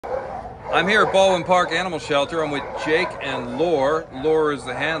I'm here at Baldwin Park Animal Shelter. I'm with Jake and Lore. Lore is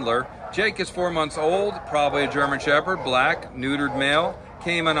the handler. Jake is 4 months old, probably a German Shepherd, black, neutered male.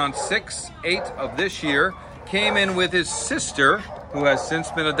 Came in on 6/8 of this year. Came in with his sister, who has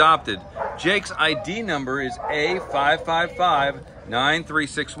since been adopted. Jake's ID number is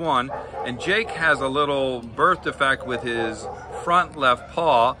A5559361, and Jake has a little birth defect with his front left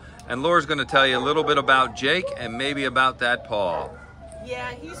paw, and Laura's going to tell you a little bit about Jake and maybe about that paw.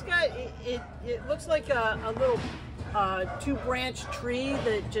 Yeah, he's got, it looks like a little two-branch tree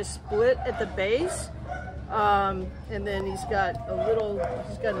that just split at the base. And then he's got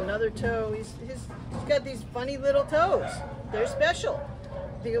another toe. He's got these funny little toes. They're special.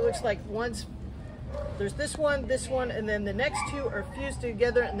 I think it looks like there's this one, and then the next two are fused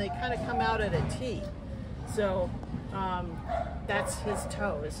together and they kind of come out at a T. So that's his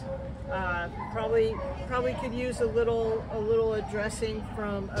toes. Probably could use a little addressing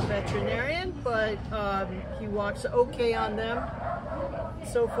from a veterinarian, but he walks okay on them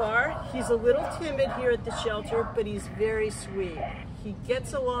so far. He's a little timid here at the shelter, but he's very sweet. He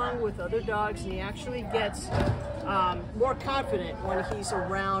gets along with other dogs, and he actually gets more confident when he's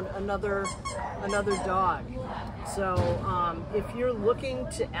around another dog. So if you're looking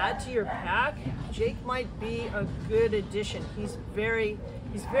to add to your pack, Jake might be a good addition. He's very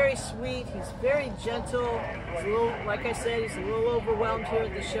sweet. He's very gentle. He's a little, like I said, he's a little overwhelmed here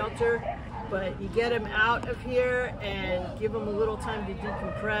at the shelter. But you get him out of here and give him a little time to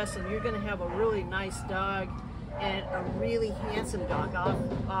decompress, and you're going to have a really nice dog and a really handsome dog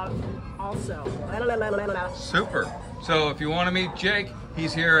also. Super. So if you want to meet Jake,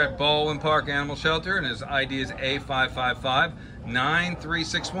 he's here at Baldwin Park Animal Shelter, and his ID is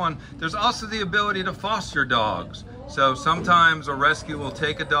A5559361. There's also the ability to foster dogs. So sometimes a rescue will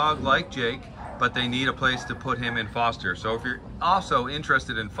take a dog like Jake, but they need a place to put him in foster. So if you're also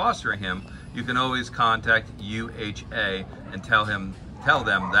interested in fostering him, you can always contact UHA and tell them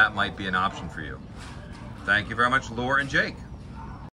that might be an option for you. Thank you very much, Lore and Jake.